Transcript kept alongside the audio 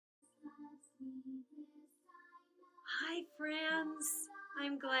Hi, friends.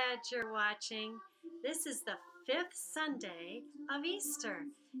 I'm glad you're watching. This is the fifth Sunday of Easter.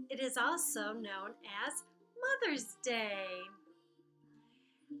 It is also known as Mother's Day.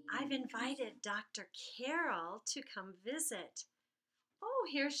 I've invited Dr. Carol to come visit. Oh,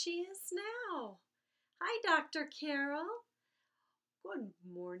 here she is now. Hi, Dr. Carol. Good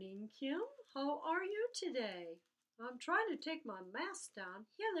morning, Kim. How are you today? I'm trying to take my mask down.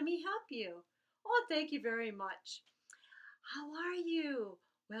 Here, let me help you. Oh, thank you very much. How are you?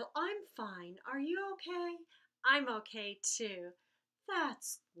 Well, I'm fine. Are you okay? I'm okay too.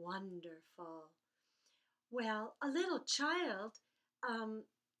 That's wonderful. Well, a little child um,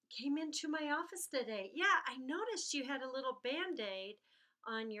 came into my office today. Yeah, I noticed you had a little band-aid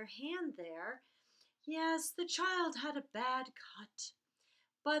on your hand there. Yes, the child had a bad cut,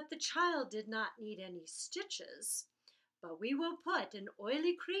 but the child did not need any stitches. But we will put an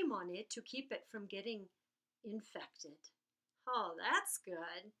oily cream on it to keep it from getting infected. Oh, that's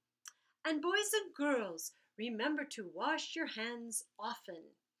good. And boys and girls, remember to wash your hands often.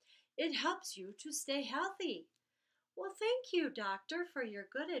 It helps you to stay healthy. Well, thank you, doctor, for your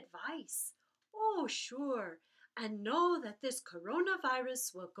good advice. Oh, sure. And know that this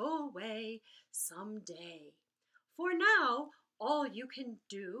coronavirus will go away someday. For now, all you can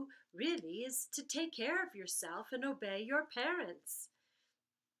do really is to take care of yourself and obey your parents.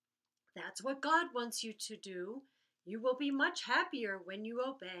 That's what God wants you to do. You will be much happier when you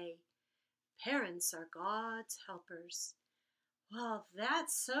obey. Parents are God's helpers. Well,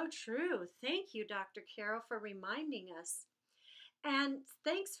 that's so true. Thank you, Dr. Carol, for reminding us. And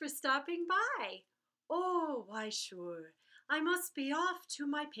thanks for stopping by. Oh, why, sure. I must be off to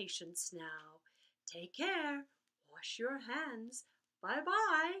my patients now. Take care. Wash your hands.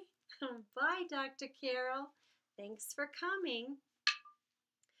 Bye-bye. Bye, Dr. Carol. Thanks for coming.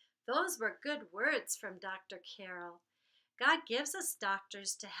 Those were good words from Dr. Carol. God gives us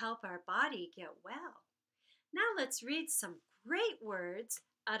doctors to help our body get well. Now let's read some great words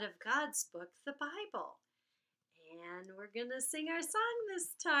out of God's book, the Bible. And we're going to sing our song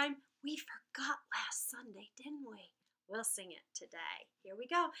this time. We forgot last Sunday, didn't we? We'll sing it today. Here we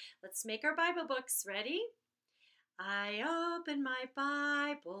go. Let's make our Bible books. Ready? I open my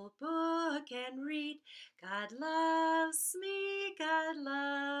Bible book and read, God loves me, God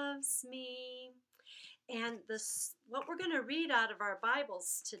loves me. And what we're going to read out of our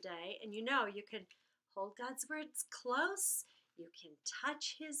Bibles today, and you can hold God's words close, you can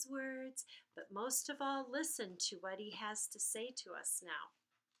touch His words, but most of all, listen to what He has to say to us now.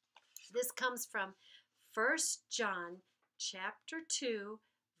 This comes from 1 John chapter 2,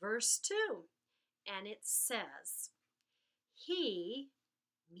 verse 2, and it says, He,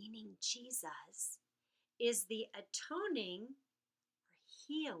 meaning Jesus, is the atoning or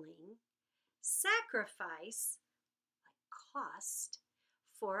healing sacrifice, like cost,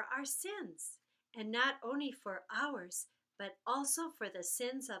 for our sins, and not only for ours, but also for the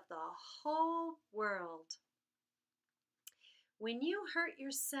sins of the whole world. When you hurt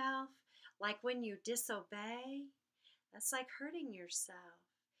yourself, like when you disobey, that's like hurting yourself.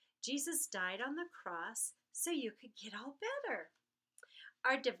 Jesus died on the cross so you could get all better.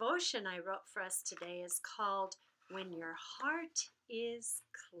 Our devotion I wrote for us today is called When Your Heart is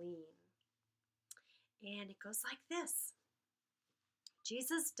Clean. And it goes like this.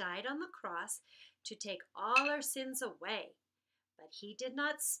 Jesus died on the cross to take all our sins away, but He did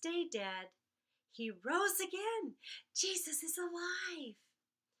not stay dead. He rose again. Jesus is alive.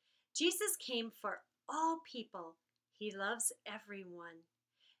 Jesus came for all people. He loves everyone.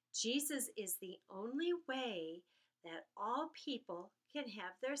 Jesus is the only way that all people can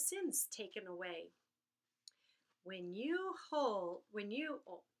have their sins taken away.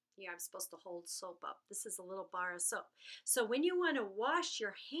 I'm supposed to hold soap up. This is a little bar of soap. So when you want to wash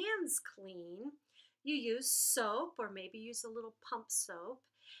your hands clean, you use soap or maybe use a little pump soap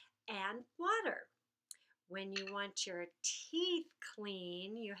and water. When you want your teeth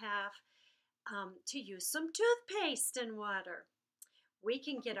clean, you have to use some toothpaste and water. We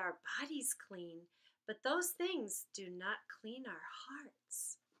can get our bodies clean, but those things do not clean our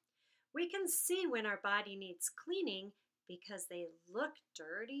hearts. We can see when our body needs cleaning because they look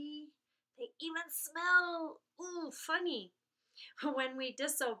dirty. They even smell funny. When we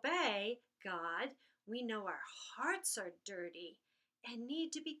disobey God, we know our hearts are dirty and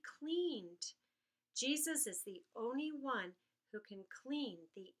need to be cleaned. Jesus is the only one who can clean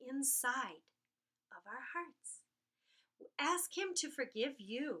the inside of our hearts. Ask Him to forgive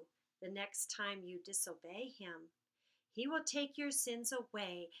you the next time you disobey Him. He will take your sins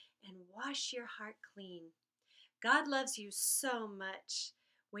away and wash your heart clean. God loves you so much.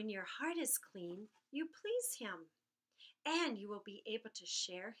 When your heart is clean, you please Him, and you will be able to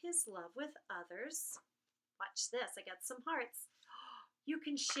share His love with others. Watch this, I got some hearts. You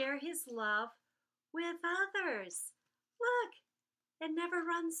can share His love with others. Look, it never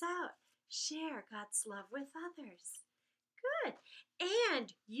runs out. Share God's love with others. Good.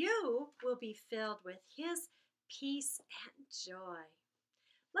 And you will be filled with His peace and joy.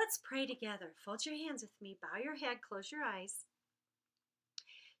 Let's pray together. Fold your hands with me. Bow your head. Close your eyes.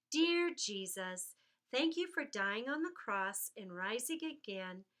 Dear Jesus, thank you for dying on the cross and rising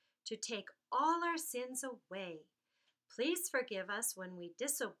again to take all our sins away. Please forgive us when we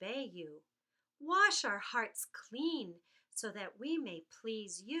disobey you. Wash our hearts clean so that we may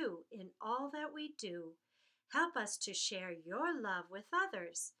please you in all that we do. Help us to share your love with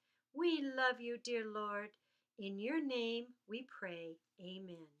others. We love you, dear Lord. In your name we pray.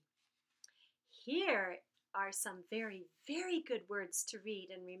 Amen. Here are some very, very good words to read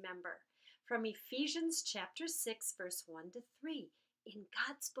and remember from Ephesians chapter 6, verse 1 to 3 in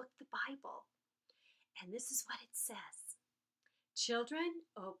God's book, the Bible. And this is what it says. Children,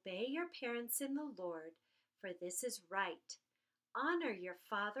 obey your parents in the Lord, for this is right. Honor your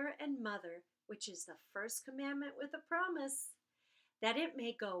father and mother, which is the first commandment with a promise, that it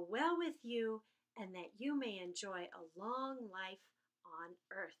may go well with you and that you may enjoy a long life on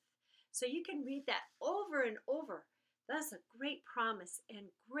earth. So you can read that over and over. That's a great promise and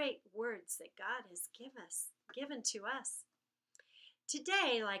great words that God has given to us.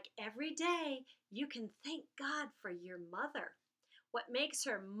 Today, like every day, you can thank God for your mother. What makes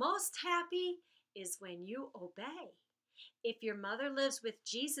her most happy is when you obey. If your mother lives with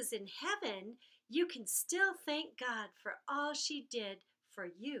Jesus in heaven, you can still thank God for all she did for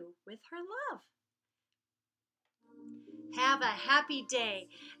you with her love. Have a happy day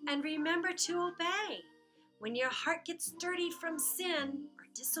and remember to obey. When your heart gets dirty from sin or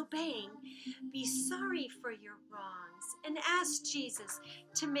disobeying, be sorry for your wrongs and ask Jesus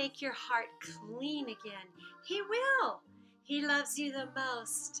to make your heart clean again. He will. He loves you the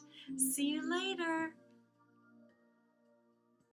most. See you later.